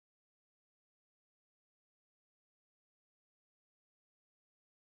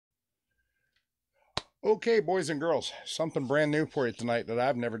Okay, boys and girls, something brand new for you tonight that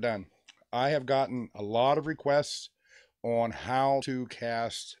I've never done. I have gotten a lot of requests on how to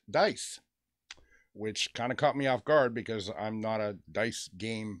cast dice, which kind of caught me off guard because I'm not a dice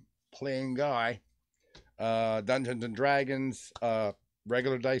game playing guy. Dungeons and Dragons,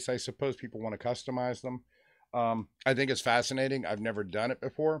 regular dice, I suppose people want to customize them. I think it's fascinating. I've never done it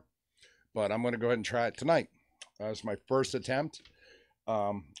before, but I'm going to go ahead and try it tonight. It's my first attempt.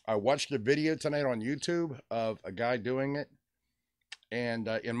 I watched a video tonight on YouTube of a guy doing it, and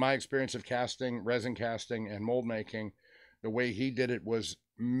in my experience of casting, resin casting, and mold making, the way he did it was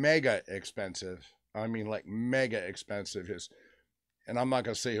mega expensive. I mean, like mega expensive. And I'm not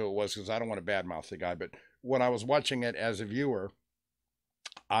gonna say who it was because I don't want to badmouth the guy. But when I was watching it as a viewer,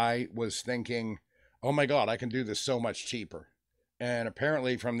 I was thinking, "Oh my God, I can do this so much cheaper." And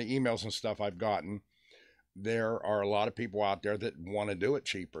apparently, from the emails and stuff I've gotten, there are a lot of people out there that want to do it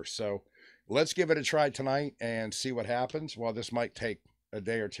cheaper. So let's give it a try tonight and see what happens. Well, this might take a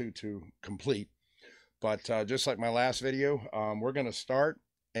day or two to complete, but just like my last video, we're going to start.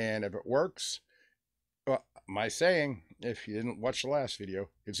 And if it works, well, my saying, if you didn't watch the last video,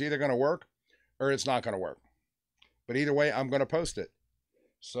 it's either going to work or it's not going to work. But either way, I'm going to post it.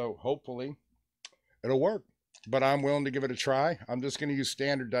 So hopefully it'll work. But I'm willing to give it a try. I'm just going to use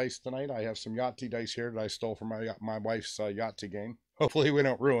standard dice tonight. I have some Yahtzee dice here that I stole from my wife's Yahtzee game. Hopefully we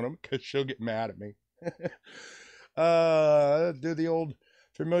don't ruin them because she'll get mad at me. Do the old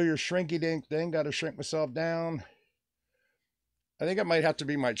familiar shrinky dink thing. Got to shrink myself down. I think it might have to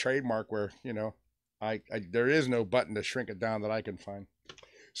be my trademark where, there is no button to shrink it down that I can find.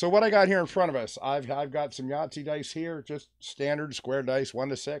 So what I got here in front of us, I've got some Yahtzee dice here, just standard square dice, 1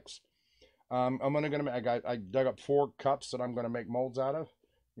 to 6. I dug up 4 cups that I'm gonna make molds out of.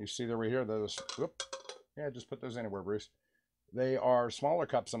 You see they're right here. Those, whoop, yeah, just put those anywhere, Bruce. They are smaller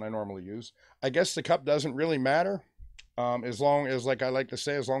cups than I normally use. I guess the cup doesn't really matter, as long as, like I like to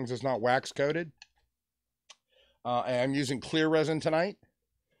say, as long as it's not wax coated. I'm using clear resin tonight,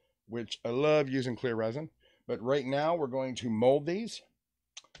 which I love using clear resin. But right now we're going to mold these,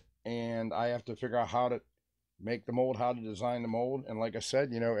 and I have to figure out how to make the mold, how to design the mold. And like I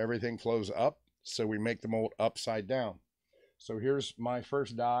said, everything flows up. So we make the mold upside down. So here's my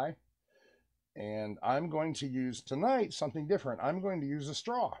first die. And I'm going to use tonight something different. I'm going to use a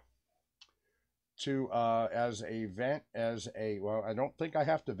straw to as a vent, well, I don't think I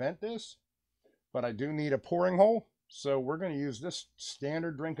have to vent this, but I do need a pouring hole. So we're going to use this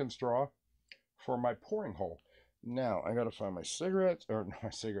standard drinking straw for my pouring hole. Now I got to find my cigarettes, or my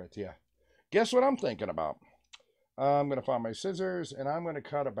cigarettes, yeah. Guess what I'm thinking about? I'm going to find my scissors, and I'm going to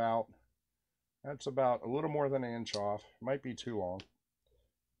cut that's about a little more than 1 inch off. Might be too long.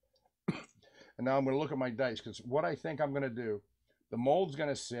 And now I'm going to look at my dice, because what I think I'm going to do, the mold's going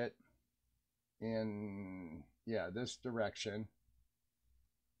to sit in, yeah, this direction.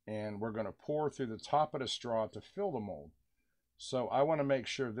 And we're going to pour through the top of the straw to fill the mold. So I want to make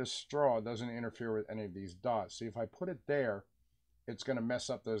sure this straw doesn't interfere with any of these dots. See, if I put it there, it's going to mess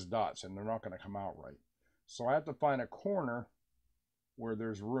up those dots, and they're not going to come out right. So I have to find a corner where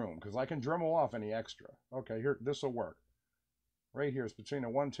there's room, because I can Dremel off any extra. Okay, here, this will work. Right here, it's between a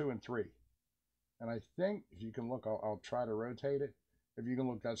 1, 2, and 3. And I think, if you can look, I'll try to rotate it. If you can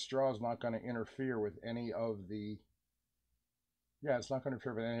look, that straw is not going to interfere with any of the, yeah, it's not going to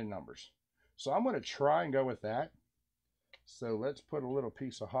interfere with any numbers. So I'm going to try and go with that. So let's put a little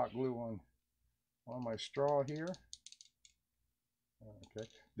piece of hot glue on my straw here. Okay,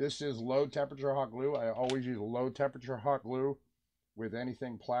 this is low temperature hot glue. I always use low temperature hot glue with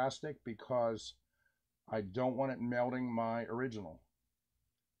anything plastic because I don't want it melting my original.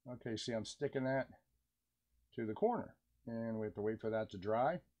 Okay, see, I'm sticking that to the corner, and we have to wait for that to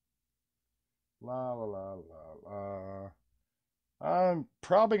dry. La la la la la. I'm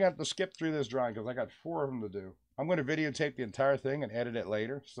probably going to have to skip through this drawing because I got 4 of them to do. I'm going to videotape the entire thing and edit it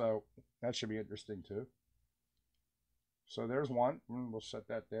later, so that should be interesting too. So there's one. We'll set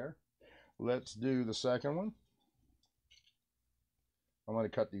that there. Let's do the second one. I'm going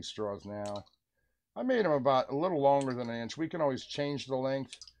to cut these straws now. I made them about a little longer than 1 inch. We can always change the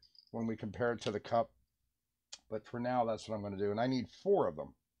length when we compare it to the cup. But for now, that's what I'm going to do. And I need 4 of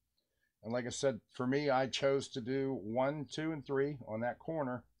them. And like I said, for me, I chose to do 1, 2, and 3 on that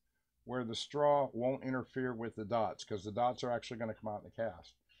corner where the straw won't interfere with the dots, because the dots are actually going to come out in the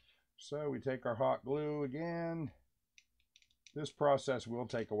cast. So we take our hot glue again. This process will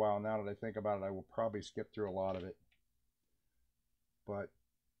take a while. Now that I think about it, I will probably skip through a lot of it. But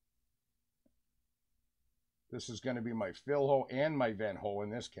this is going to be my fill hole and my vent hole in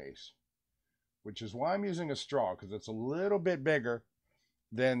this case, which is why I'm using a straw, because it's a little bit bigger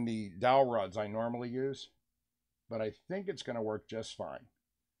than the dowel rods I normally use, but I think it's going to work just fine.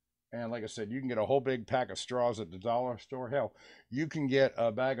 And like I said, you can get a whole big pack of straws at the dollar store. Hell, you can get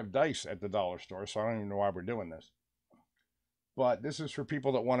a bag of dice at the dollar store, so I don't even know why we're doing this. But this is for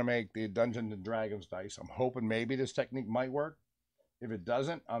people that want to make the Dungeons and Dragons dice. I'm hoping maybe this technique might work. If it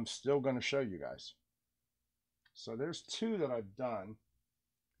doesn't, I'm still going to show you guys. So there's two that I've done.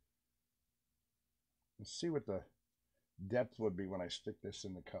 Let's see what the depth would be when I stick this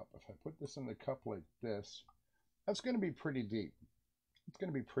in the cup. If I put this in the cup like this, that's going to be pretty deep. It's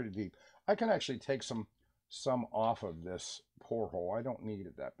going to be pretty deep. I can actually take some off of this pour hole. I don't need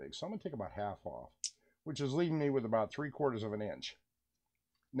it that big. So I'm going to take about half off, which is leaving me with about 3/4 of an inch.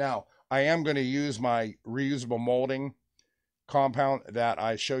 Now, I am going to use my reusable molding compound that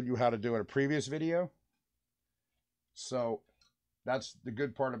I showed you how to do in a previous video. So that's the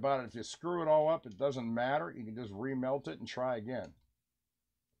good part about it. If you screw it all up, it doesn't matter. You can just remelt it and try again.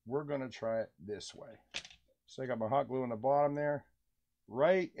 We're going to try it this way. So I got my hot glue in the bottom there,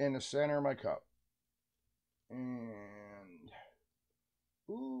 right in the center of my cup. And,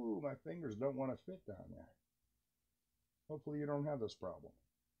 ooh, my fingers don't want to fit down there. Hopefully you don't have this problem.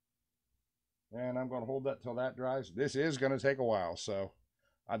 And I'm going to hold that till that dries. This is going to take a while, so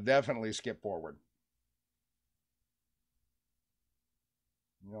I definitely skip forward.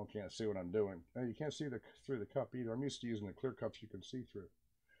 You can't see what I'm doing. No, you can't see through the cup either. I'm used to using the clear cups you can see through.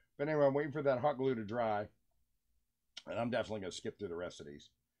 But anyway, I'm waiting for that hot glue to dry. And I'm definitely going to skip through the rest of these,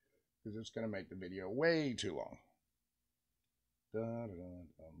 because it's going to make the video way too long.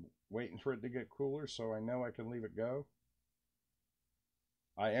 I'm waiting for it to get cooler so I know I can leave it go.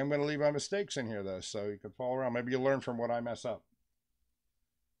 I am going to leave my mistakes in here, though, so you can follow around. Maybe you'll learn from what I mess up.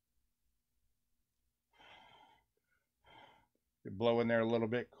 You blow in there a little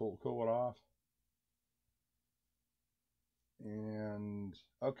bit, cool it off. And,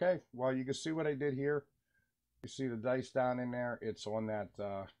 okay, well, you can see what I did here. You see the dice down in there. It's on that,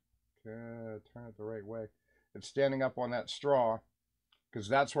 turn it the right way. It's standing up on that straw, because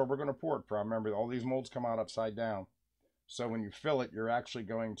that's where we're going to pour it from. Remember, all these molds come out upside down. So when you fill it, you're actually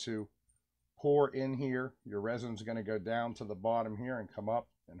going to pour in here. Your resin's going to go down to the bottom here and come up.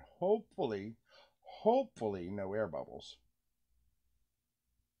 And hopefully, no air bubbles.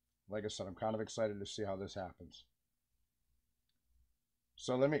 Like I said, I'm kind of excited to see how this happens.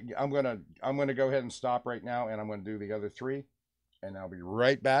 So I'm gonna go ahead and stop right now, and I'm gonna do the other three, and I'll be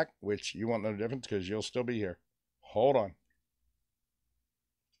right back, which you won't know the difference because you'll still be here. Hold on.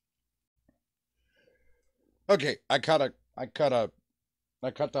 Okay, I cut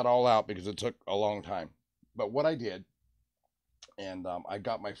that all out because it took a long time. But what I did, and I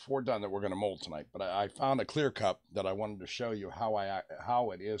got my 4 done that we're going to mold tonight, but I found a clear cup that I wanted to show you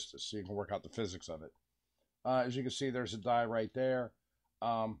how it is, so you can work out the physics of it. As you can see, there's a die right there,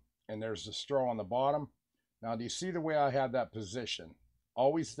 and there's the straw on the bottom. Now, do you see the way I have that position?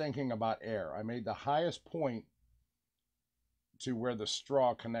 Always thinking about air. I made the highest point to where the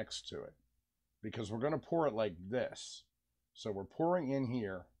straw connects to it, because we're going to pour it like this. So we're pouring in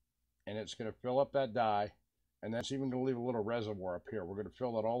here, and it's going to fill up that die, and that's even going to leave a little reservoir up here. We're going to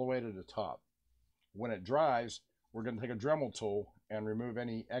fill it all the way to the top. When it dries, we're going to take a Dremel tool and remove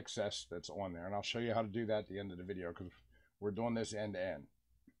any excess that's on there, and I'll show you how to do that at the end of the video, because we're doing this end to end.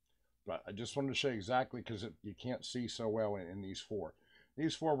 But I just wanted to show you exactly, because you can't see so well in these 4.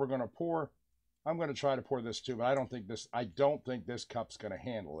 These 4 we're going to pour. I'm going to try to pour this too, but I don't think this cup's going to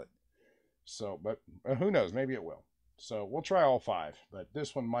handle it. So, but who knows? Maybe it will. So we'll try all 5, but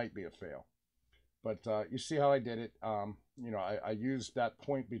this one might be a fail. But you see how I did it. I used that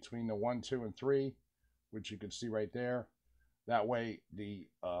point between the 1, 2, and 3, which you can see right there. That way the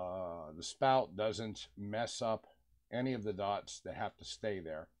spout doesn't mess up any of the dots that have to stay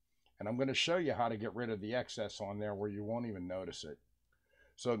there. And I'm going to show you how to get rid of the excess on there where you won't even notice it.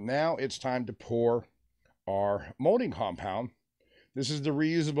 So now it's time to pour our molding compound. This is the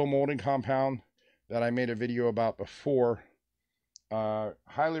reusable molding compound that I made a video about before.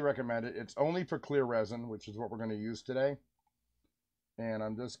 Highly recommend it. It's only for clear resin, which is what we're going to use today. And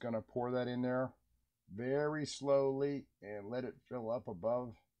I'm just going to pour that in there very slowly and let it fill up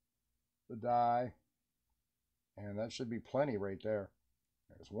above the die. And that should be plenty right there.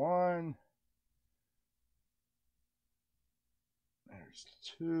 There's 1. There's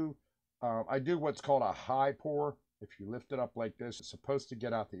 2. I do what's called a high pour. If you lift it up like this, it's supposed to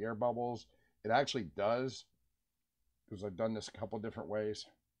get out the air bubbles. It actually does, because I've done this a couple different ways.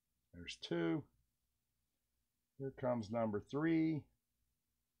 There's 2. Here comes number 3.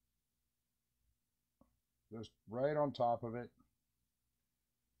 Just right on top of it.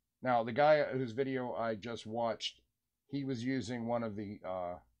 Now, the guy whose video I just watched, he was using one of the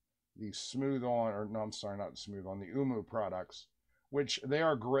smooth on, or no, I'm sorry, not smooth on, the Umu products, which they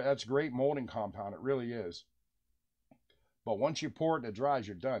are great. That's great molding compound. It really is. But once you pour it and it dries,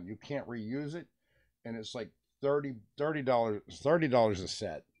 you're done. You can't reuse it, and it's like $30 a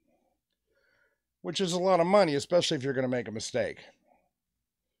set, which is a lot of money, especially if you're going to make a mistake.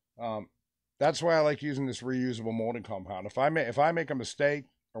 That's why I like using this reusable molding compound. If I make a mistake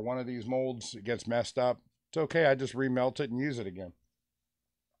or one of these molds gets messed up, it's okay. I just remelt it and use it again.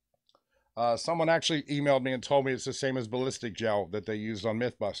 Someone actually emailed me and told me it's the same as ballistic gel that they used on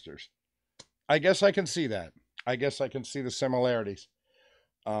Mythbusters. I guess I can see that. I guess I can see the similarities.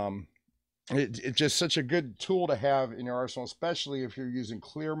 It's just such a good tool to have in your arsenal, especially if you're using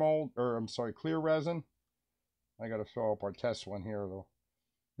clear mold, or I'm sorry, clear resin. I got to fill up our test one here, though.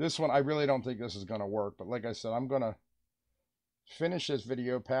 This one, I really don't think this is going to work, but like I said, I'm going to finish this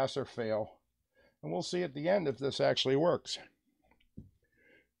video, pass or fail, and we'll see at the end if this actually works.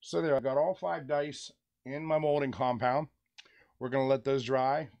 So there, I've got all 5 dice in my molding compound. We're going to let those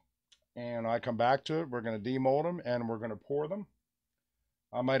dry, and I come back to it. We're going to demold them, and we're going to pour them.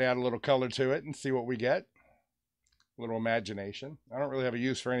 I might add a little color to it and see what we get. A little imagination. I don't really have a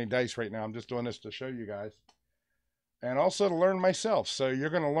use for any dice right now. I'm just doing this to show you guys. And also to learn myself. So you're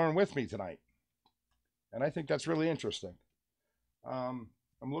going to learn with me tonight. And I think that's really interesting. I'm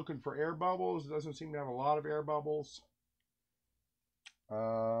looking for air bubbles. It doesn't seem to have a lot of air bubbles.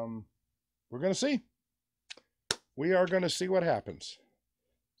 We're going to see. We are going to see what happens.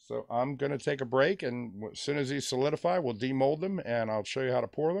 So I'm going to take a break, and as soon as these solidify, we'll demold them, and I'll show you how to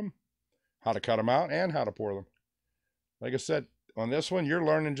pour them, how to cut them out, and how to pour them. Like I said, on this one, you're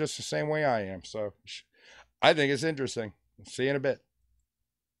learning just the same way I am. So I think it's interesting. See you in a bit.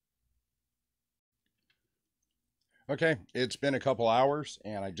 Okay, it's been a couple hours,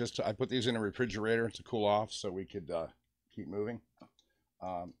 and I put these in a refrigerator to cool off so we could keep moving.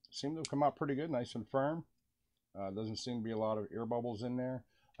 Seem to have come out pretty good, nice and firm. Doesn't seem to be a lot of air bubbles in there.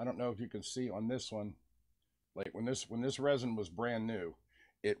 I don't know if you can see on this one, like when this resin was brand new,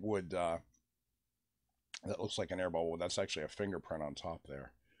 it would that looks like an air bubble. That's actually a fingerprint on top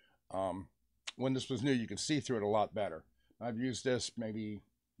there. When this was new, you could see through it a lot better. I've used this, maybe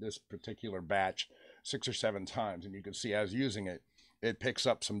this particular batch, 6 or 7 times, and you can see as using it, it picks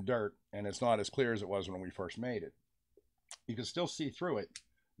up some dirt, and it's not as clear as it was when we first made it. You can still see through it.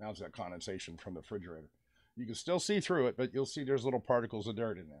 Now it's that condensation from the refrigerator. You can still see through it, but you'll see there's little particles of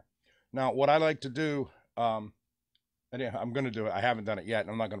dirt in there. Now, what I like to do, and yeah, I'm going to do it. I haven't done it yet, and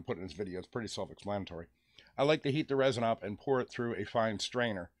I'm not going to put it in this video. It's pretty self-explanatory. I like to heat the resin up and pour it through a fine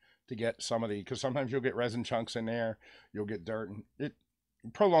strainer to get some of the, because sometimes you'll get resin chunks in there, you'll get dirt, and it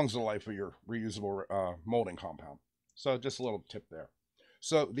prolongs the life of your reusable molding compound. So just a little tip there.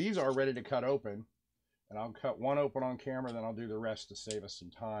 So these are ready to cut open, and I'll cut one open on camera, then I'll do the rest to save us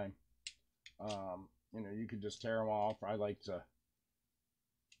some time. You know, you could just tear them off. I like to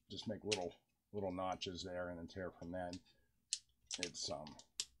just make little notches there and then tear from then. It's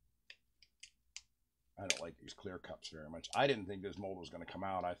I don't like these clear cups very much. I didn't think this mold was going to come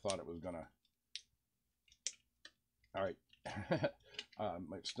out. I thought it was going to. All right,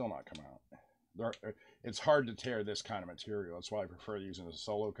 might still not come out. It's hard to tear this kind of material. That's why I prefer using the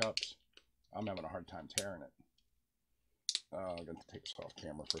solo cups. I'm having a hard time tearing it. I'm going to take this off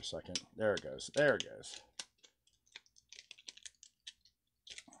camera for a second. There it goes. There it goes.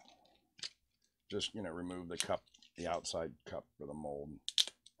 Just, you know, remove the cup, the outside cup for the mold.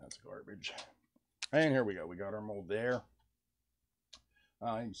 That's garbage. And here we go. We got our mold there. You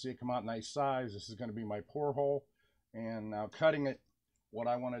can see it come out nice size. This is going to be my pour hole. And now cutting it, what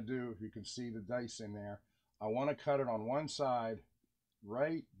I want to do, if you can see the dice in there, I want to cut it on one side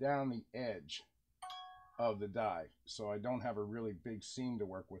right down the edge of the die, so I don't have a really big seam to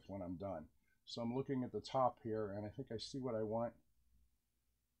work with when I'm done. So I'm looking at the top here, and I think I see what I want.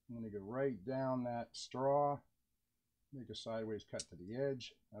 I'm going to go right down that straw, make a sideways cut to the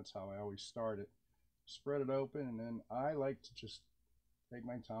edge. That's how I always start it. Spread it open, and then I like to just take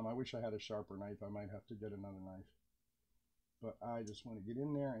my time. I wish I had a sharper knife. I might have to get another knife. But I just want to get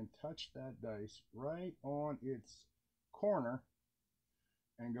in there and touch that dice right on its corner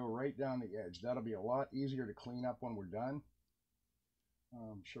and go right down the edge. That'll be a lot easier to clean up when we're done.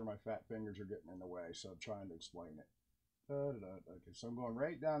 I'm sure my fat fingers are getting in the way, so I'm trying to explain it. Okay, so I'm going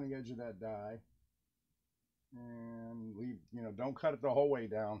right down the edge of that die, and leave, you know, don't cut it the whole way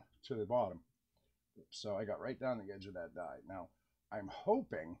down to the bottom. So I got right down the edge of that die. Now, I'm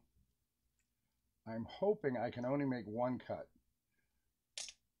hoping I can only make one cut.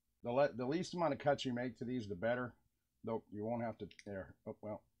 The least amount of cuts you make to these, the better. Though you won't have to there. Oh,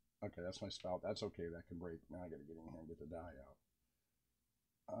 well, okay, that's my spout. That's okay. That can break. Now I got to get in here and get the dye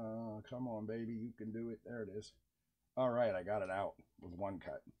out. Come on, baby. You can do it. There it is. All right, I got it out with one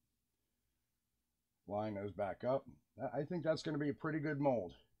cut. Line those back up. I think that's going to be a pretty good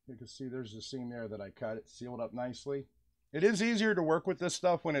mold. You can see there's the seam there that I cut. It sealed up nicely. It is easier to work with this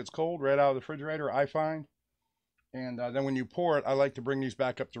stuff when it's cold, right out of the refrigerator, I find. And then when you pour it, I like to bring these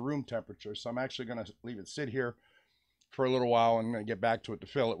back up to room temperature. So I'm actually going to leave it sit here for a little while. And I'm going to get back to it to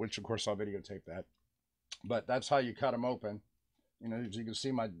fill it, which of course I'll videotape that. But that's how you cut them open. You know, as you can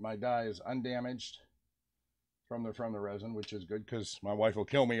see, my dye is undamaged from the resin, which is good because my wife will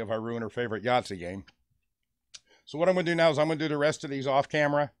kill me if I ruin her favorite Yahtzee game. So what I'm going to do now is I'm going to do the rest of these off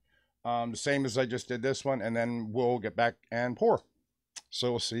camera, the same as I just did this one, and then we'll get back and pour.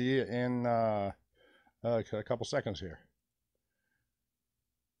 So we'll see you in a couple seconds here.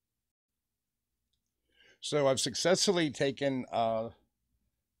 So I've successfully taken 4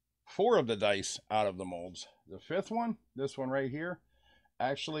 of the dice out of the molds. The 5th one, this one right here,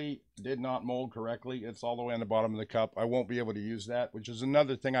 actually did not mold correctly. It's all the way on the bottom of the cup. I won't be able to use that, which is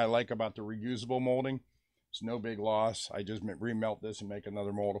another thing I like about the reusable molding. It's no big loss. I just remelt this and make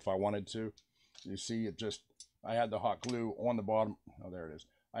another mold if I wanted to. You see, it just, I had the hot glue on the bottom. Oh, there it is.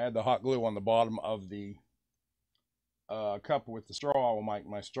 I had the hot glue on the bottom of the cup with the straw. Well,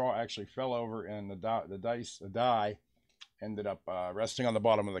 my straw actually fell over and the dye ended up resting on the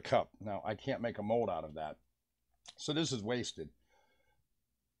bottom of the cup. Now, I can't make a mold out of that. So this is wasted.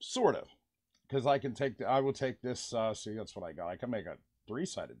 Sort of. Because I can take, I will take this, see, that's what I got. I can make a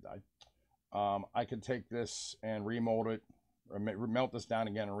 3-sided die. I could take this and remold it, or melt this down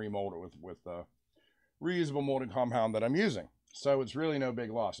again and remold it with the reusable molding compound that I'm using. So it's really no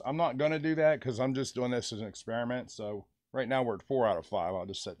big loss. I'm not going to do that because I'm just doing this as an experiment. So right now we're at 4 out of 5. I'll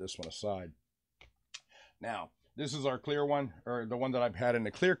just set this one aside. Now, this is our clear one, or the one that I've had in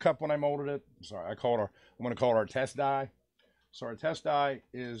the clear cup when I molded it. Sorry, I'm going to call it our test die. So our test die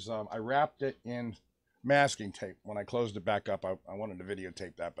is, I wrapped it in masking tape. When I closed it back up, I wanted to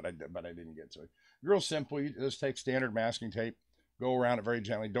videotape that, but I didn't get to it. Real simple. You just take standard masking tape, go around it very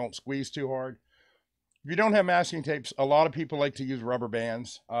gently. Don't squeeze too hard. If you don't have masking tapes, a lot of people like to use rubber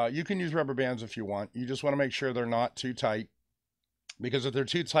bands. You can use rubber bands if you want. You just want to make sure they're not too tight, because if they're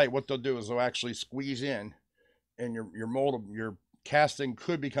too tight, what they'll do is they'll actually squeeze in, and your casting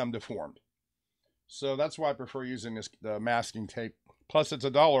could become deformed. So that's why I prefer using the masking tape. Plus, it's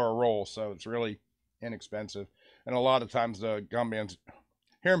 $1 a roll, so it's really inexpensive. And a lot of times the gum bands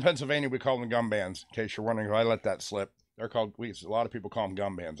here in Pennsylvania, we call them gum bands, in case you're wondering if I let that slip. They're called, a lot of people call them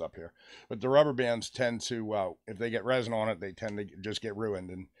gum bands up here, but the rubber bands tend to, if they get resin on it, they tend to just get ruined,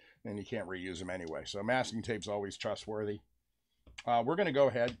 and then you can't reuse them anyway. So masking tape's always trustworthy. We're going to go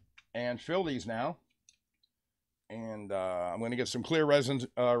ahead and fill these now, and I'm going to get some clear resins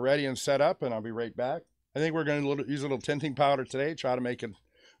ready and set up, and I'll be right back. I think we're going to use a little tinting powder today, try to make it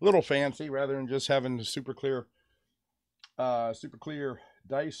a little fancy rather than just having the super clear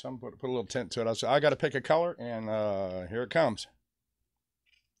dice. I'm going to put a little tint to it. So I got to pick a color, and here it comes.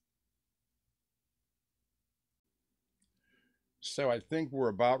 So I think we're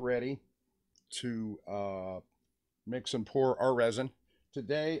about ready to mix and pour our resin.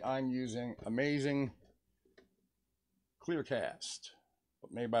 Today I'm using Amazing Clear Cast,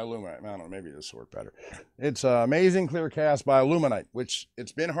 made by Illuminite. I don't know, maybe this will work better. It's Amazing Clear Cast by Illuminite, which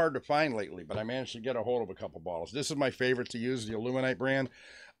it's been hard to find lately, but I managed to get a hold of a couple bottles. This is my favorite to use, the Illuminite brand.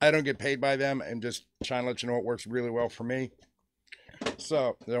 I don't get paid by them. I'm just trying to let you know it works really well for me.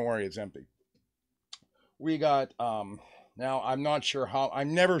 So don't worry, it's empty. We got, now I'm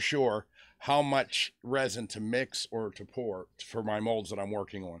never sure how much resin to mix or to pour for my molds that I'm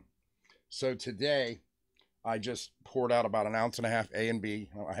working on. So today, I just poured out about 1.5 ounces A and B.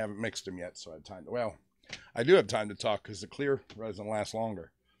 I haven't mixed them yet, so I had time to, well, I do have time to talk because the clear resin lasts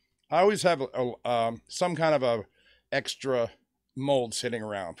longer. I always have some kind of a extra mold sitting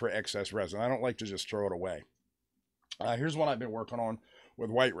around for excess resin. I don't like to just throw it away. Here's one I've been working on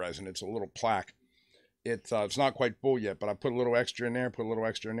with white resin. It's a little plaque. It's not quite full yet, but I put a little extra in there, put a little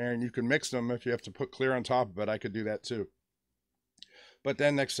extra in there, and you can mix them if you have to put clear on top of it. I could do that too. But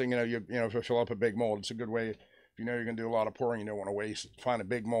then next thing you know, if you fill up a big mold, it's a good way, if you know you're going to do a lot of pouring, you don't want to waste, find a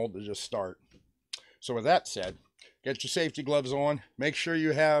big mold to just start. So with that said, get your safety gloves on. Make sure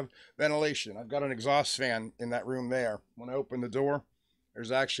you have ventilation. I've got an exhaust fan in that room there. When I open the door,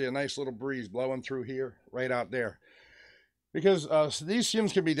 there's actually a nice little breeze blowing through here, right out there. Because these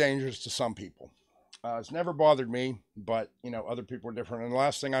fumes can be dangerous to some people. It's never bothered me, but, you know, other people are different. And the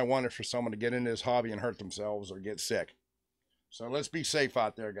last thing I want is for someone to get into this hobby and hurt themselves or get sick. So let's be safe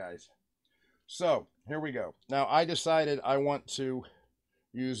out there, guys. So here we go. Now I decided I want to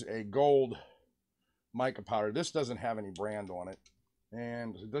use a gold mica powder. This doesn't have any brand on it,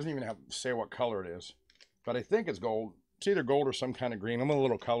 and it doesn't even have to say what color it is, but I think it's gold. It's either gold or some kind of green. I'm a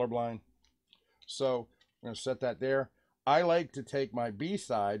little colorblind, so I'm going to set that there. I like to take my B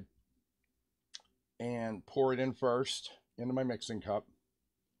side and pour it in first into my mixing cup.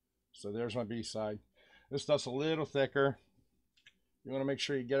 So there's my B side. This stuff's a little thicker. You want to make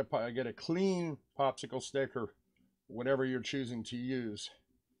sure you get a clean popsicle stick or whatever you're choosing to use.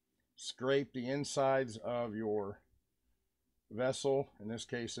 Scrape the insides of your vessel. In this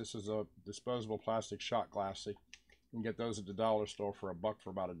case, this is a disposable plastic shot glass. You can get those at the dollar store for $1 for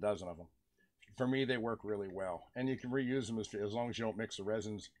about a dozen of them. For me, they work really well, and you can reuse them as long as you don't mix the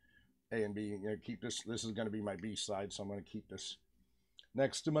resins A and B. You know, keep this. This is going to be my B side, so I'm going to keep this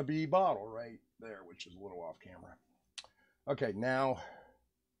next to my B bottle right there, which is a little off camera. Okay, now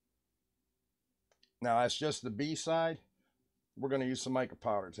that's just the B side. We're going to use some mica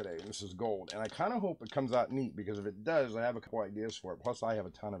powder today. This is gold, and I kind of hope it comes out neat, because if it does, I have a couple ideas for it. Plus, I have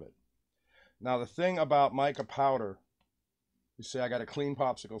a ton of it. Now, the thing about mica powder, you see I got a clean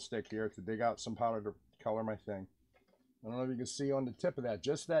popsicle stick here to dig out some powder to color my thing. I don't know if you can see on the tip of that,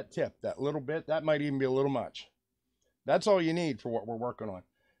 just that tip, that little bit, that might even be a little much. That's all you need for what we're working on.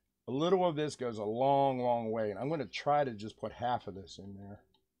 A little of this goes a long, long way, and I'm going to try to just put half of this in there.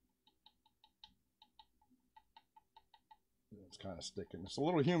 It's kind of sticking. It's a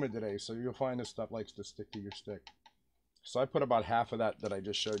little humid today, so you'll find this stuff likes to stick to your stick. So I put about half of that I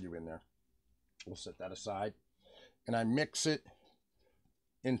just showed you in there. We'll set that aside, and I mix it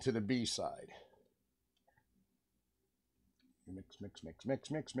into the B side. Mix, mix, mix, mix,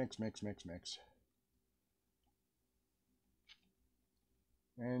 mix, mix, mix, mix, mix.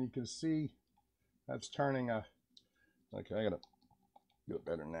 And you can see that's turning a, okay, I gotta do it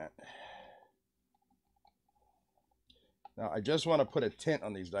better than that. Now I just want to put a tint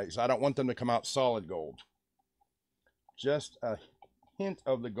on these dice. I don't want them to come out solid gold. Just a hint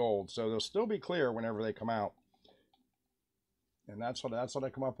of the gold, so they'll still be clear whenever they come out. And that's what I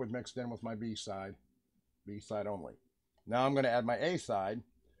come up with, mixed in with my B side only. Now I'm going to add my A side.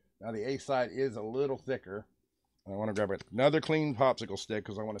 Now the A side is a little thicker. I want to grab another clean popsicle stick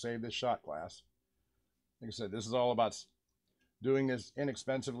because I want to save this shot glass. Like I said, this is all about doing this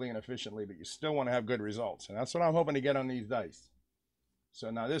inexpensively and efficiently, but you still want to have good results, and that's what I'm hoping to get on these dice. So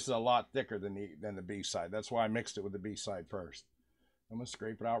now this is a lot thicker than the B side. That's why I mixed it with the B side first. I'm going to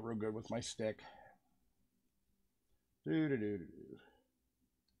scrape it out real good with my stick.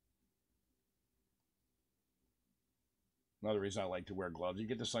 Another reason I like to wear gloves. You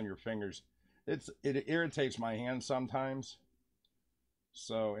get this on your fingers. It irritates my hands sometimes.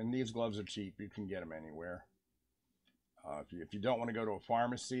 So, and these gloves are cheap. You can get them anywhere. If you don't want to go to a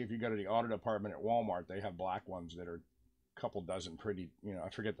pharmacy, if you go to the auto department at Walmart, they have black ones that are a couple dozen pretty, I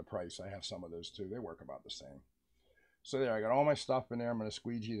forget the price. I have some of those too. They work about the same. So there, I got all my stuff in there. I'm going to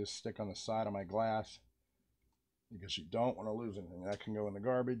squeegee this stick on the side of my glass because you don't want to lose anything. That can go in the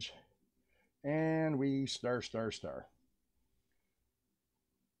garbage. And we stir, stir, stir.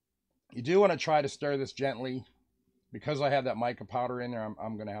 You do want to try to stir this gently. Because I have that mica powder in there,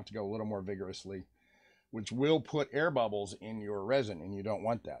 I'm going to have to go a little more vigorously, which will put air bubbles in your resin, and you don't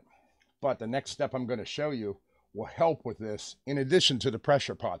want that. But the next step I'm going to show you will help with this, in addition to the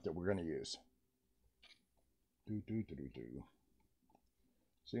pressure pot that we're going to use. See,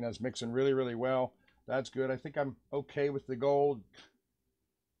 now it's mixing really, really well. That's good. I think I'm okay with the gold.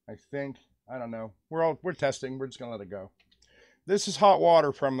 I think. I don't know. We're testing. We're just going to let it go. This is hot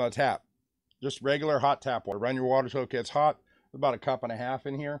water from the tap. Just regular hot tap water. Run your water till it gets hot. About 1.5 cups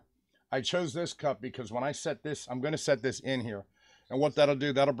in here. I chose this cup because when I set this, I'm going to set this in here. And what that'll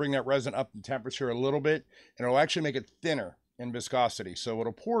do, that'll bring that resin up in temperature a little bit. And it'll actually make it thinner in viscosity. So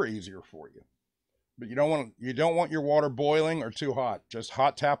it'll pour easier for you. But you don't want your water boiling or too hot. Just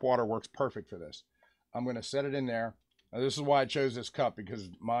hot tap water works perfect for this. I'm going to set it in there. Now this is why I chose this cup, because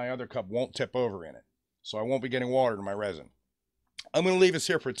my other cup won't tip over in it. So I won't be getting water to my resin. I'm going to leave this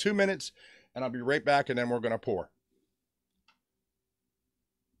here for 2 minutes, and I'll be right back, and then we're going to pour.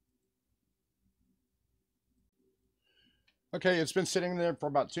 Okay, it's been sitting there for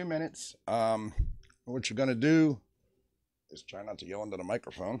about 2 minutes. What you're going to do is try not to yell into the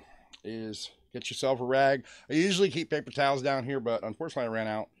microphone. Is get yourself a rag. I usually keep paper towels down here, but unfortunately I ran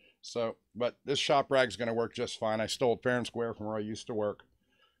out. So, but this shop rag is going to work just fine. I stole it fair and square from where I used to work.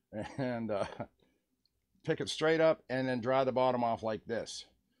 And pick it straight up and then dry the bottom off like this.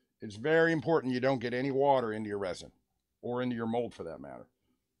 It's very important you don't get any water into your resin or into your mold for that matter.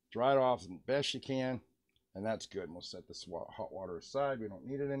 Dry it off as best you can, and that's good. And we'll set this hot water aside. We don't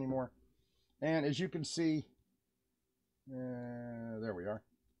need it anymore. And as you can see, There we are.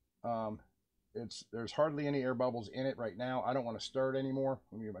 There's hardly any air bubbles in it right now. I don't want to stir it anymore.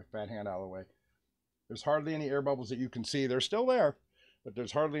 Let me get my fat hand out of the way. There's hardly any air bubbles that you can see. They're still there, but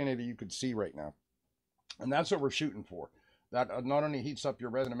there's hardly any that you can see right now. And that's what we're shooting for. That not only heats up your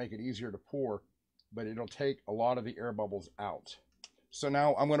resin to make it easier to pour, but it'll take a lot of the air bubbles out. So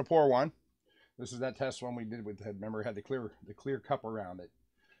now I'm going to pour one. This is that test one we did with, remember, it had the clear cup around it.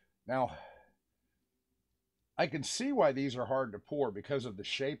 Now, I can see why these are hard to pour because of the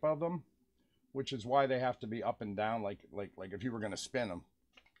shape of them, which is why they have to be up and down, like if you were going to spin them,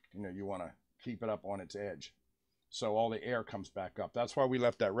 you know, you want to keep it up on its edge, so all the air comes back up. That's why we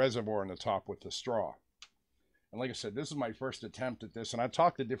left that reservoir in the top with the straw. And like I said, this is my first attempt at this, and I've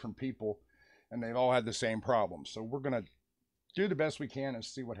talked to different people, and they've all had the same problem. So we're going to do the best we can and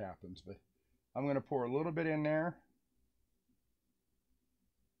see what happens. But I'm going to pour a little bit in there.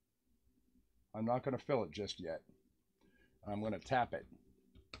 I'm not going to fill it just yet. I'm going to tap it.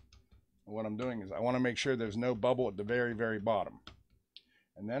 And what I'm doing is I want to make sure there's no bubble at the very, very bottom.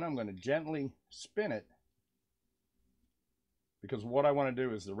 And then I'm going to gently spin it, because what I want to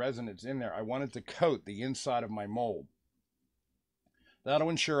do is the resin that's in there, I want it to coat the inside of my mold.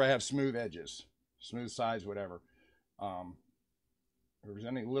 That'll ensure I have smooth edges, smooth sides, whatever. If there's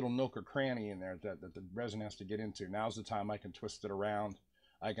any little nook or cranny in there that the resin has to get into, now's the time I can twist it around.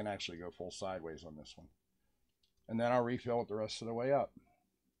 I can actually go full sideways on this one. And then I'll refill it the rest of the way up.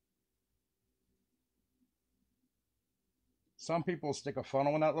 Some people stick a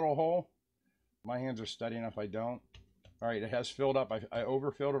funnel in that little hole. My hands are steady enough I don't. All right, it has filled up. I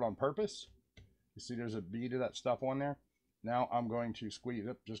overfilled it on purpose. You see there's a bead of that stuff on there. Now I'm going to squeeze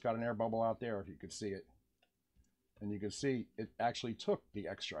it. Just got an air bubble out there if you could see it. And you can see it actually took the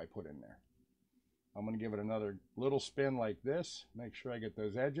extra I put in there. I'm going to give it another little spin like this. Make sure I get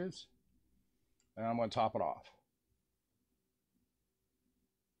those edges. And I'm going to top it off.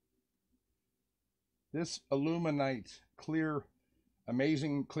 This Illuminite clear,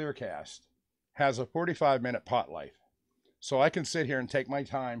 amazing clear cast has a 45-minute pot life. So I can sit here and take my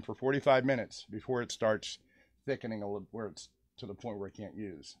time for 45 minutes before it starts thickening a little, where it's to the point where it can't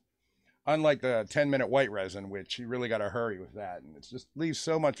use. Unlike the 10-minute white resin, which you really got to hurry with that, and it just leaves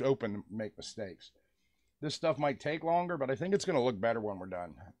so much open to make mistakes. This stuff might take longer, but I think it's going to look better when we're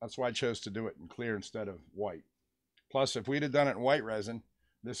done. That's why I chose to do it in clear instead of white. Plus, if we'd have done it in white resin,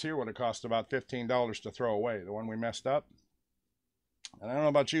 this here would have cost about $15 to throw away, the one we messed up. And I don't know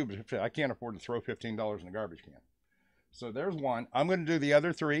about you, but I can't afford to throw $15 in a garbage can. So there's one. I'm going to do the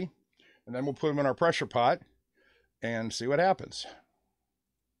other three, and then we'll put them in our pressure pot and see what happens.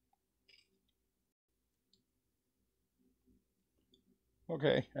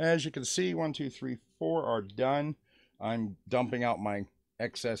 Okay, as you can see, 1, 2, 3, 4 are done. I'm dumping out my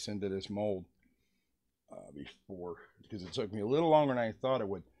excess into this mold before, because it took me a little longer than I thought it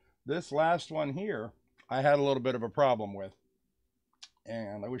would. This last one here, I had a little bit of a problem with,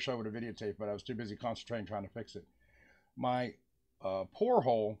 and I wish I would have videotaped, but I was too busy concentrating trying to fix it. My pour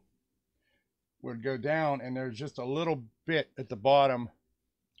hole would go down, and there's just a little bit at the bottom,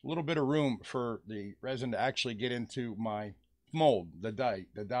 a little bit of room for the resin to actually get into my mold, the dye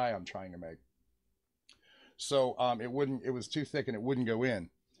I'm trying to make. So it was too thick and it wouldn't go in.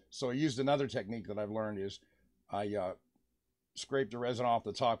 So I used another technique that I've learned is I scraped the resin off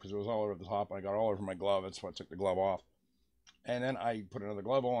the top because it was all over the top. I got all over my glove. That's why I took the glove off. And then I put another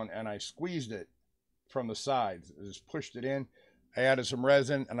glove on and I squeezed it from the sides. I just pushed it in. I added some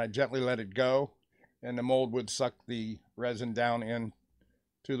resin and I gently let it go. And the mold would suck the resin down in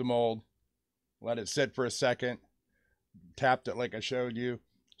to the mold. Let it sit for a second. Tapped it like I showed you.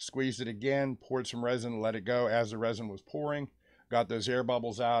 Squeezed it again. Poured some resin. Let it go as the resin was pouring. Got those air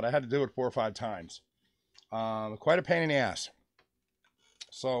bubbles out. I had to do it 4 or 5 times. Quite a pain in the ass.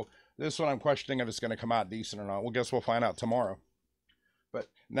 So this one I'm questioning if it's going to come out decent or not. Well, guess we'll find out tomorrow. But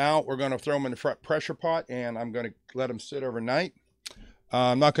now we're going to throw them in the pressure pot, and I'm going to let them sit overnight.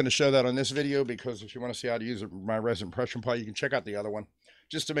 I'm not going to show that on this video because if you want to see how to use my resin pressure pot, you can check out the other one.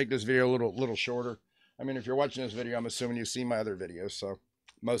 Just to make this video a little shorter. I mean, if you're watching this video, I'm assuming you've seen my other videos, so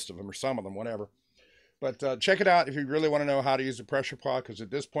most of them or some of them, whatever. But check it out if you really want to know how to use the pressure pot, because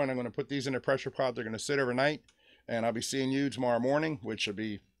at this point I'm going to put these in a pressure pot. They're going to sit overnight, and I'll be seeing you tomorrow morning, which will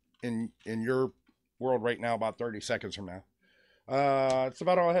be in your world right now about 30 seconds from now. That's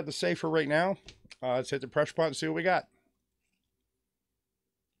about all I had to say for right now. Let's hit the pressure pot and see what we got.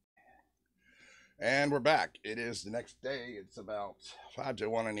 And we're back. It is the next day. It's about 5 to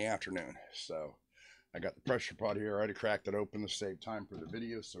 1 in the afternoon. So I got the pressure pot here. I already cracked it open to save time for the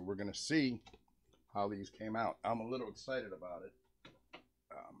video. So we're going to see how these came out. I'm a little excited about it.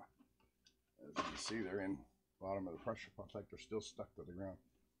 As you can see, they're in Bottom of the pressure protector still stuck to the ground.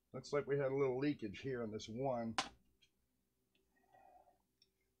 Looks like we had a little leakage here in this one.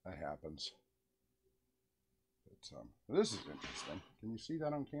 That happens. But, this is interesting. Can you see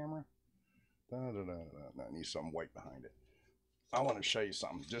that on camera? No, I need something white behind it. I want to show you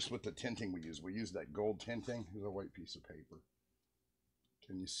something. Just with the tinting we use. We use that gold tinting. Here's a white piece of paper.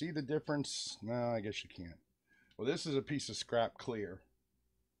 Can you see the difference? No, I guess you can't. Well, this is a piece of scrap clear.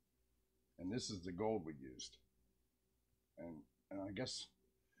 And this is the gold we used. And I guess,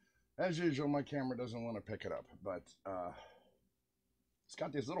 as usual, my camera doesn't want to pick it up. But it's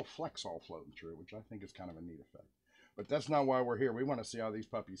got these little flecks all floating through, which I think is kind of a neat effect. But that's not why we're here. We want to see how these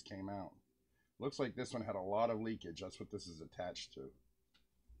puppies came out. Looks like this one had a lot of leakage. That's what this is attached to.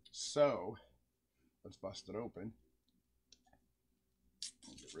 So, let's bust it open.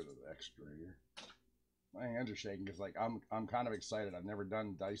 Get rid of the extra here. My hands are shaking because like I'm kind of excited. I've never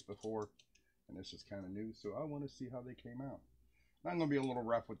done dice before, and this is kind of new, so I want to see how they came out. I'm going to be a little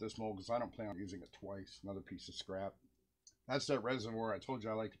rough with this mold because I don't plan on using it twice. Another piece of scrap. That's that reservoir. I told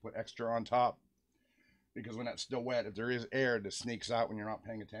you I like to put extra on top because when that's still wet, if there is air that sneaks out when you're not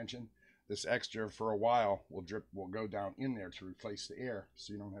paying attention, this extra for a while will go down in there to replace the air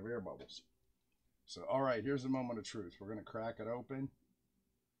so you don't have air bubbles. So, all right, here's the moment of truth. We're going to crack it open.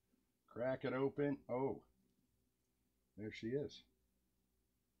 Crack it open. Oh, there she is.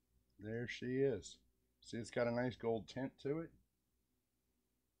 There she is. See, it's got a nice gold tint to it.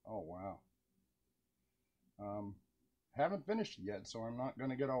 Oh, wow. Haven't finished it yet, so I'm not going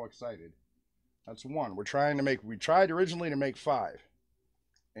to get all excited. That's one. We tried originally to make 5.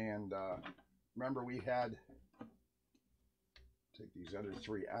 And remember we had, take these other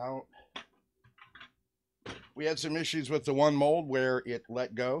 3 out. We had some issues with the one mold where it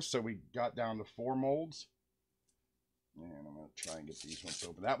let go, so we got down to 4 molds. And I'm going to try and get these ones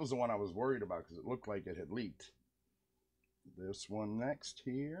open. That was the one I was worried about because it looked like it had leaked. This one next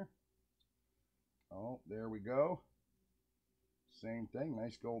here. Oh, there we go. Same thing,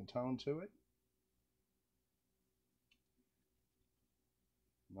 nice gold tone to it.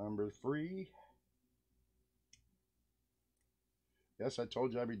 Number 3. Yes, I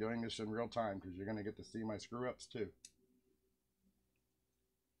told you I'd be doing this in real time because you're going to get to see my screw-ups too.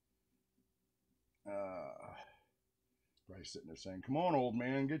 Probably sitting there saying, come on, old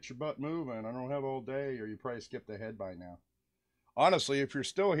man, get your butt moving. I don't have all day, or you probably skipped ahead by now. Honestly, if you're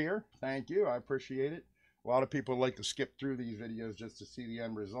still here, thank you. I appreciate it. A lot of people like to skip through these videos just to see the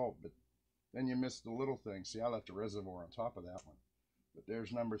end result, but then you miss the little things. See, I left a reservoir on top of that one. But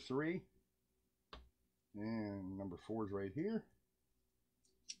there's number 3. And number 4 is right here.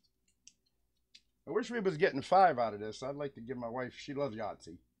 I wish we was getting 5 out of this. I'd like to give my wife, she loves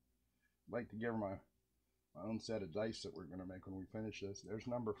Yahtzee. I'd like to give her my own set of dice that we're going to make when we finish this. There's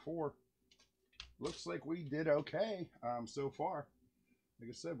number 4. Looks like we did okay so far. Like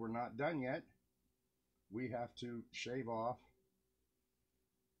I said, we're not done yet. We have to shave off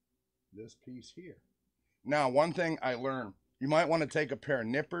this piece here. Now, one thing I learned, you might want to take a pair of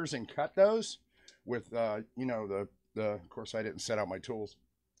nippers and cut those with, you know, of course I didn't set out my tools.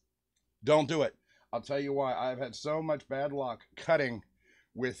 Don't do it. I'll tell you why. I've had so much bad luck cutting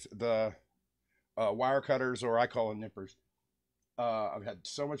with the wire cutters, or I call them nippers. I've had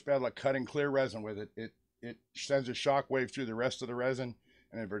so much bad luck cutting clear resin with it. It sends a shock wave through the rest of the resin,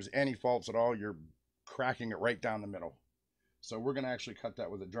 and if there's any faults at all, you're cracking it right down the middle. So we're going to actually cut that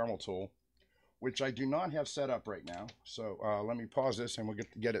with a Dremel tool, which I do not have set up right now. So let me pause this and we'll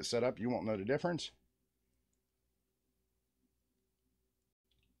get it set up. You won't know the difference.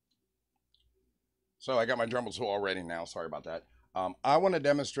 So I got my Dremel tool all ready now. Sorry about that. I want to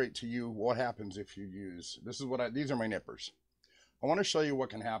demonstrate to you what happens if you use, these are my nippers. I want to show you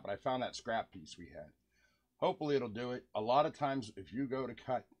what can happen. I found that scrap piece we had. Hopefully it'll do it. A lot of times if you go to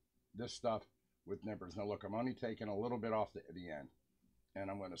cut this stuff with nippers, now look, I'm only taking a little bit off the end,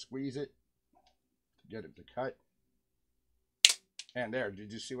 and I'm going to squeeze it to get it to cut. And there,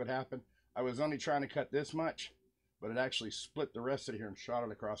 did you see what happened? I was only trying to cut this much, but it actually split the rest of it here and shot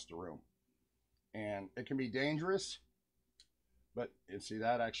it across the room. And it can be dangerous, but you see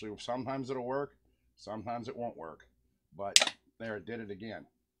that actually, sometimes it'll work, sometimes it won't work. But there, it did it again.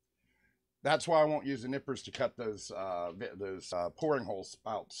 That's why I won't use the nippers to cut those pouring hole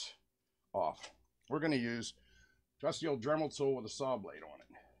spouts off. We're going to use trusty old Dremel tool with a saw blade on it.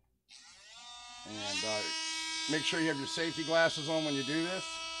 And make sure you have your safety glasses on when you do this.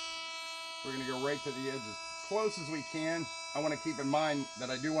 We're going to go right to the edge as close as we can. I want to keep in mind that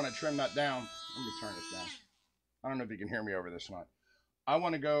I do want to trim that down. Let me turn this down. I don't know if you can hear me over this or not. I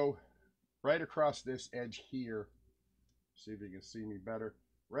want to go right across this edge here. See if you can see me better.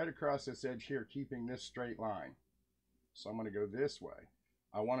 right across this edge here, keeping this straight line. So I'm going to go this way.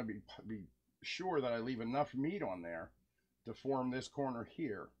 I want to be sure that I leave enough meat on there to form this corner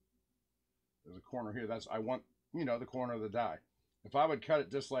here. There's a corner here. I want, you know, the corner of the die. If I would cut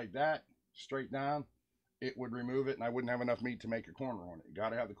it just like that, straight down, it would remove it and I wouldn't have enough meat to make a corner on it. You got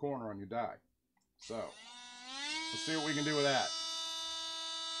to have the corner on your die. So let's see what we can do with that.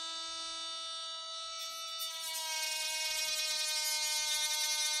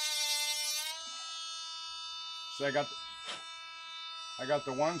 So I got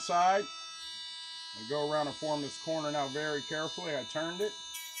the one side. I go around and form this corner now very carefully. I turned it.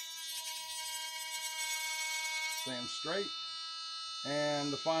 Staying straight.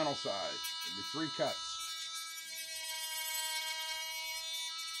 And the final side. It'll be 3 cuts.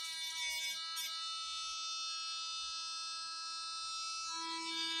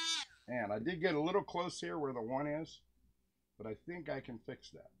 And I did get a little close here where the one is, but I think I can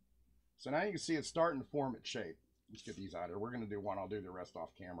fix that. So now you can see it's starting to form its shape. Let's get these out of here. We're going to do one. I'll do the rest off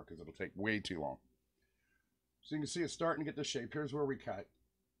camera because it'll take way too long. So you can see it's starting to get the shape. Here's where we cut.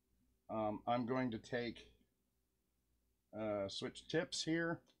 I'm going to take, switch tips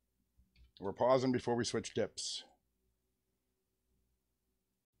here. We're pausing before we switch tips.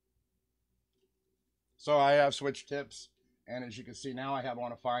 So I have switched tips. And as you can see now I have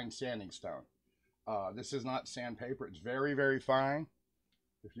on a fine sanding stone. This is not sandpaper. It's very, very fine.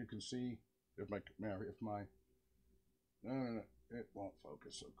 If you can see, no, it won't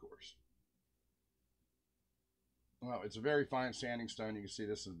focus, of course. Well, it's a very fine sanding stone. You can see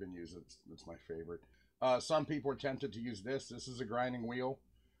this has been used. It's my favorite. Some people are tempted to use this. This is a grinding wheel.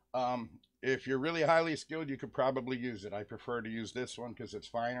 If you're really highly skilled, you could probably use it. I prefer to use this one because it's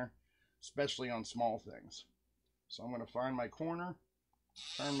finer, especially on small things. So I'm going to find my corner,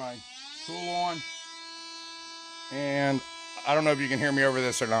 turn my tool on, and I don't know if you can hear me over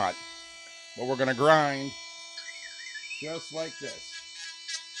this or not, but we're going to grind just like this.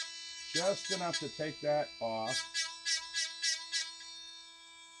 Just enough to take that off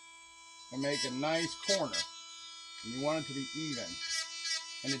and make a nice corner. And you want it to be even.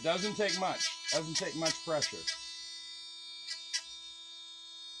 And it doesn't take much. Doesn't take much pressure.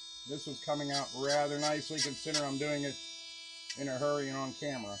 This was coming out rather nicely considering I'm doing it in a hurry and on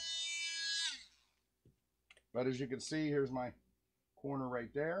camera. But as you can see, here's my corner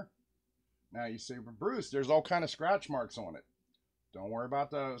right there. Now you see for Bruce, there's all kind of scratch marks on it. Don't worry about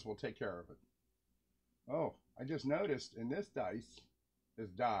those. We'll take care of it. Oh, I just noticed in this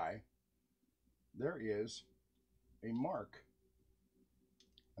die, there is a mark.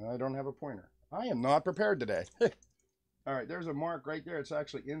 And I don't have a pointer. I am not prepared today. All right, there's a mark right there. It's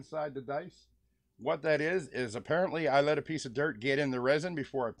actually inside the dice. What that is apparently I let a piece of dirt get in the resin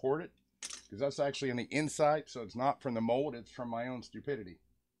before I poured it, because that's actually on the inside, so it's not from the mold, it's from my own stupidity.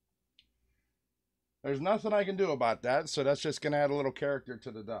 There's nothing I can do about that, so that's just going to add a little character to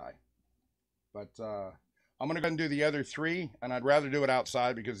the die. But I'm going to go and do the other 3, and I'd rather do it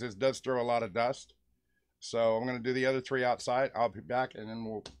outside because this does throw a lot of dust. So I'm going to do the other 3 outside. I'll be back, and then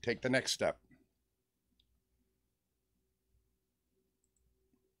we'll take the next step.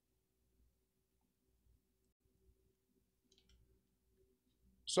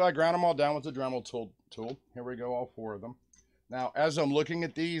 So I ground them all down with the Dremel tool. Here we go, all 4 of them. Now, as I'm looking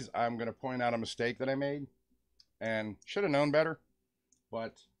at these, I'm going to point out a mistake that I made. And should have known better.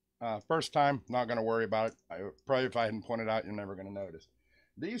 But first time, not going to worry about it. Probably if I hadn't pointed out, you're never going to notice.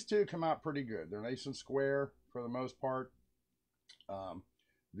 These 2 come out pretty good. They're nice and square for the most part.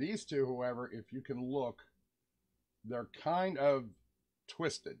 These 2, however, if you can look, they're kind of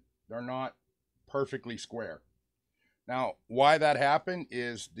twisted. They're not perfectly square. Now, why that happened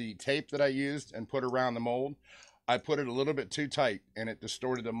is the tape that I used and put around the mold, I put it a little bit too tight and it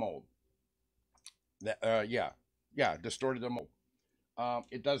distorted the mold. Distorted the mold.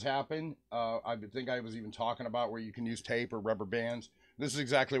 It does happen. I think I was even talking about where you can use tape or rubber bands. This is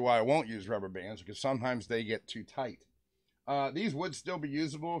exactly why I won't use rubber bands, because sometimes they get too tight. These would still be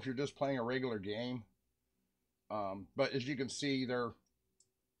usable if you're just playing a regular game. But as you can see, they're,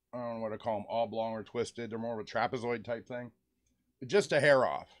 I don't know what to call them, oblong or twisted. They're more of a trapezoid type thing. Just a hair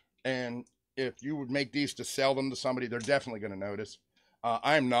off. And if you would make these to sell them to somebody, they're definitely going to notice.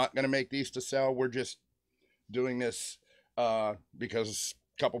 I'm not going to make these to sell. We're just doing this because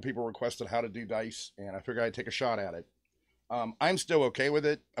a couple people requested how to do dice, and I figured I'd take a shot at it. I'm still okay with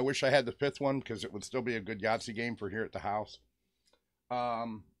it. I wish I had the 5th one because it would still be a good Yahtzee game for here at the house.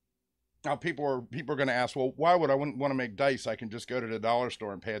 Now people are going to ask, well, why would I want to make dice? I can just go to the dollar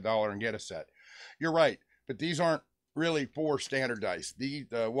store and pay $1 and get a set. You're right, but these aren't really for standard dice. The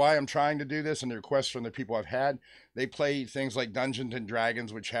why I'm trying to do this and the requests from the people I've had, they play things like Dungeons and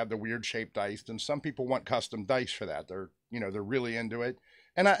Dragons, which have the weird shaped dice, and some people want custom dice for that. They're they're really into it,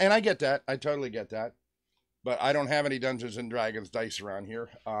 and I get that. I totally get that. But I don't have any Dungeons and Dragons dice around here.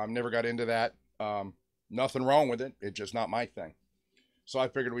 Never got into that. Nothing wrong with it. It's just not my thing. So I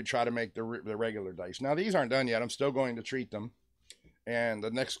figured we'd try to make the regular dice. Now these aren't done yet. I'm still going to treat them. And the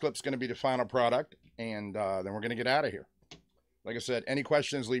next clip's going to be the final product. And then we're going to get out of here. Like I said, any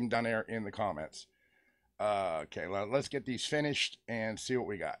questions, leave them down there in the comments. Okay, let's get these finished and see what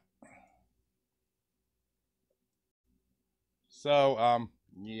we got. So,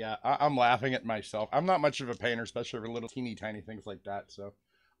 yeah, I'm laughing at myself. I'm not much of a painter, especially for little teeny tiny things like that. So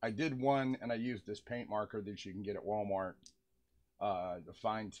I did one, and I used this paint marker that you can get at Walmart. The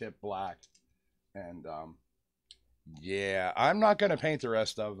fine tip black. And yeah, I'm not going to paint the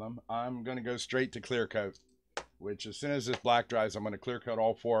rest of them. I'm going to go straight to clear coat, which as soon as this black dries, I'm going to clear coat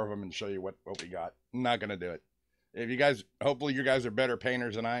all 4 of them and show you what we got. I'm not going to do it. If you guys, hopefully you guys are better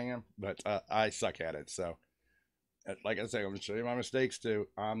painters than I am, but I suck at it. So like I say, I'm going to show you my mistakes too.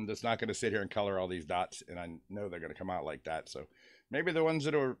 I'm just not going to sit here and color all these dots, and I know they're going to come out like that. So maybe the ones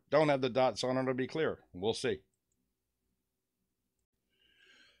that don't have the dots on it will be clear. We'll see.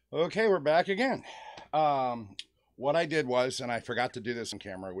 Okay, we're back again. What I did was, and I forgot to do this on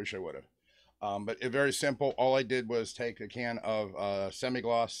camera, I wish I would have. But it's very simple. All I did was take a can of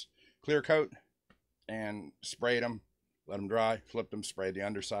semi-gloss clear coat and sprayed them, let them dry, flipped them, sprayed the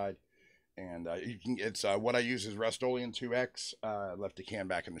underside. And it's what I use is Rust-Oleum 2X. Left the can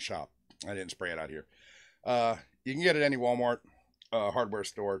back in the shop. I didn't spray it out here. You can get it at any Walmart hardware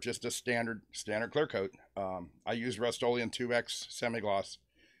store, just a standard clear coat. I use Rust-Oleum 2X semi-gloss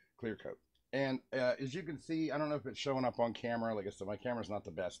clear coat. And as you can see, I don't know if it's showing up on camera. Like I said, my camera's not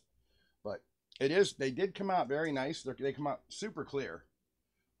the best, but it is. They did come out very nice. They come out super clear,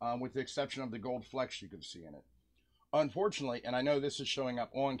 with the exception of the gold flecks you can see in it. Unfortunately, and I know this is showing up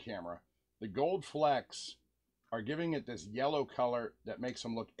on camera, the gold flecks are giving it this yellow color that makes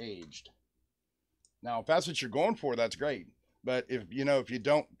them look aged. Now, if that's what you're going for, that's great. But if you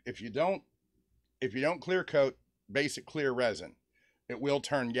don't clear coat basic clear resin, it will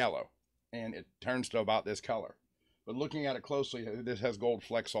turn yellow, and it turns to about this color. But looking at it closely, this has gold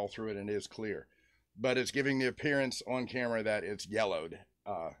flecks all through it and it is clear. But it's giving the appearance on camera that it's yellowed,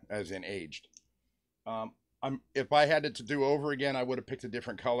 as in aged. If I had it to do over again, I would have picked a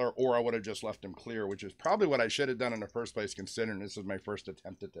different color, or I would have just left them clear, which is probably what I should have done in the first place, considering this is my first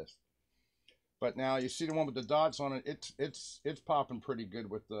attempt at this. But now you see the one with the dots on it. It's popping pretty good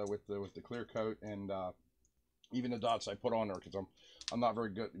with the clear coat, and even the dots I put on there, because I'm not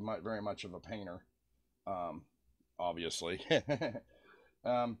very much of a painter, obviously.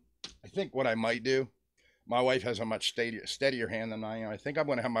 I think what I might do, my wife has a much steadier hand than I am. I think I'm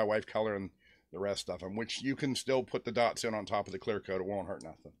going to have my wife color in the rest of them, which you can still put the dots in on top of the clear coat. It won't hurt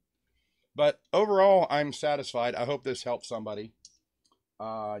nothing. But overall, I'm satisfied. I hope this helps somebody.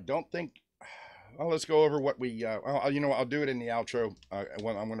 Don't think. Well, let's go over what we. I'll do it in the outro. I'm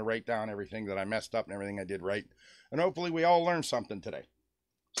going to write down everything that I messed up and everything I did right, and hopefully we all learned something today.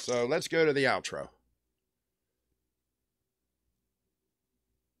 So let's go to the outro.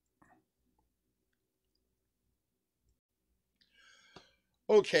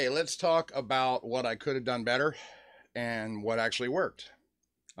 Okay, let's talk about what I could have done better and what actually worked.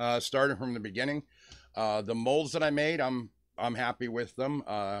 Starting from the beginning, the molds that I made, I'm happy with them.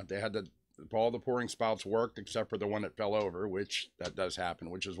 They had all the pouring spouts worked except for the one that fell over, which that does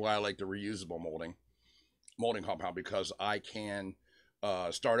happen, which is why I like the reusable molding compound, because I can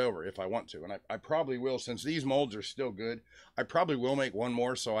start over if I want to, and I probably will, since these molds are still good. I probably will make one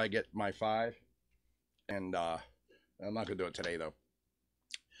more so I get my 5, and I'm not gonna do it today though.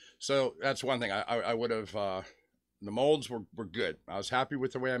 So that's one thing. I would have, the molds were good. I was happy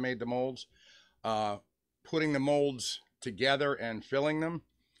with the way I made the molds. Putting the molds together and filling them,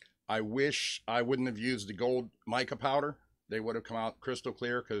 I wish I wouldn't have used the gold mica powder. They would have come out crystal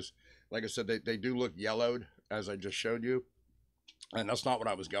clear, because like I said, they do look yellowed, as I just showed you. And that's not what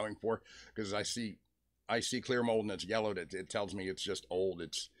I was going for, because I see clear mold and it's yellowed. It tells me it's just old.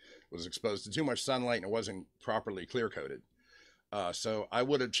 It was exposed to too much sunlight and it wasn't properly clear coated. So I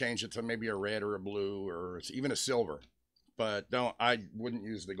would have changed it to maybe a red or a blue or even a silver, but I wouldn't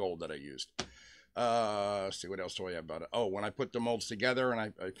use the gold that I used. Let's see, what else do I have about it? Oh, when I put the molds together and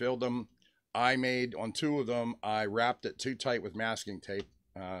I filled them, I made, on 2 of them, I wrapped it too tight with masking tape.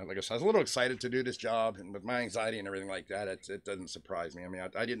 Like I said, I was a little excited to do this job, and with my anxiety and everything like that, it doesn't surprise me. I mean,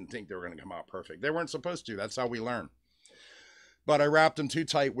 I didn't think they were going to come out perfect. They weren't supposed to. That's how we learn. but I wrapped them too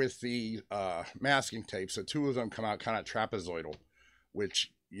tight with the masking tape, so two of them come out kind of trapezoidal,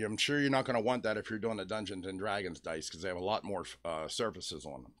 which I'm sure you're not going to want that if you're doing the Dungeons and Dragons dice, because they have a lot more surfaces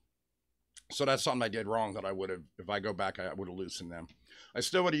on them. So that's something I did wrong that I would have, if I go back, I would have loosened them. I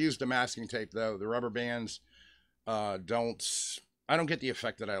still would have used the masking tape though. The rubber bands I don't get the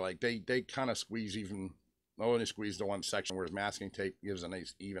effect that I like. They kind of squeeze even. I only squeeze the one section, whereas masking tape gives a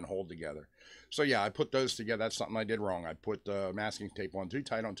nice even hold together. So yeah, I put those together. That's something I did wrong. I put the masking tape on too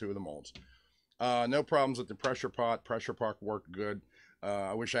tight on two of the molds. No problems with the pressure pot. Pressure pot worked good.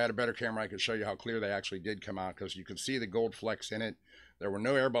 I wish I had a better camera. I could show you how clear they actually did come out, because you could see the gold flecks in it. There were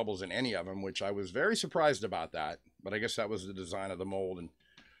no air bubbles in any of them, which I was very surprised about that. But I guess that was the design of the mold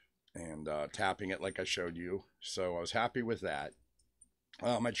and tapping it like I showed you. So I was happy with that.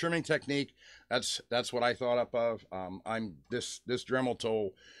 My trimming technique, that's what I thought up of. This Dremel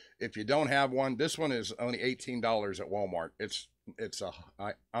tool, if you don't have one, this one is only $18 at Walmart.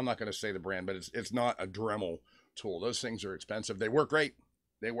 I'm not going to say the brand, but it's not a Dremel tool. Those things are expensive. They work great.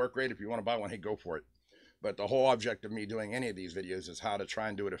 They work great. If you want to buy one, hey, go for it. But the whole object of me doing any of these videos is how to try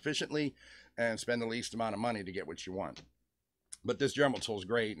and do it efficiently and spend the least amount of money to get what you want. But this Dremel tool is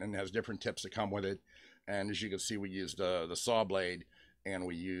great and has different tips that come with it. And as you can see, we used the saw blade, and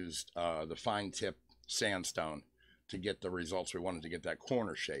we used the fine tip sandstone to get the results we wanted, to get that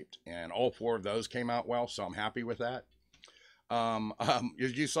corner shaped. And all four of those came out well, so I'm happy with that.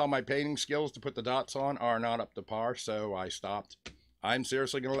 As you saw, my painting skills to put the dots on are not up to par, so I stopped. I'm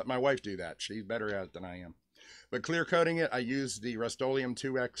seriously going to let my wife do that. She's better at it than I am. But clear coating it, I used the Rust-Oleum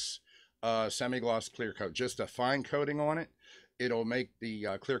 2X semi-gloss clear coat. Just a fine coating on it. It'll make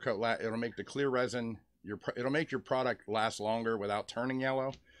the clear coat, it'll make the clear resin, it'll make your product last longer without turning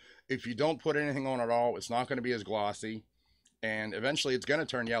yellow. If you don't put anything on at all, it's not going to be as glossy, and eventually it's going to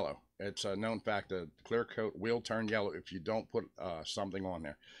turn yellow. It's a known fact that clear coat will turn yellow if you don't put something on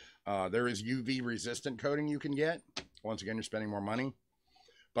there. There is UV resistant coating you can get. Once again, you're spending more money.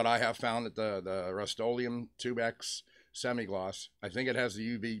 But I have found that the Rust-Oleum 2X semi-gloss, I think it has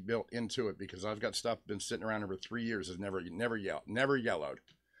the UV built into it, because I've got stuff been sitting around over 3 years has never yellowed.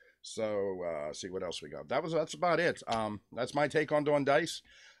 So see what else we got. That's about it. That's my take on doing dice.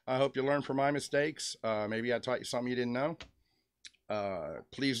 I hope you learned from my mistakes. Maybe I taught you something you didn't know.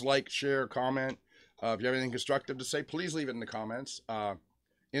 Please like, share, comment. If you have anything constructive to say, please leave it in the comments.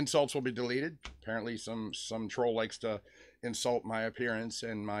 Insults will be deleted. Apparently some troll likes to insult my appearance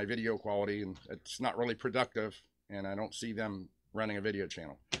and my video quality, and it's not really productive, and I don't see them running a video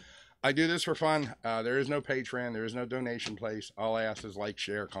channel. I do this for fun. There is no Patreon. There is no donation place. All I ask is like,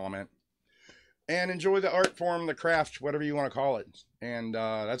 share, comment, and enjoy the art form, the craft, whatever you want to call it. And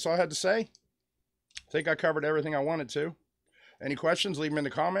that's all I had to say. I think I covered everything I wanted to. Any questions, leave them in the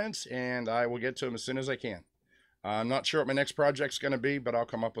comments, and I will get to them as soon as I can. I'm not sure what my next project's going to be, but I'll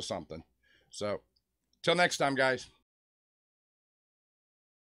come up with something. So, till next time, guys.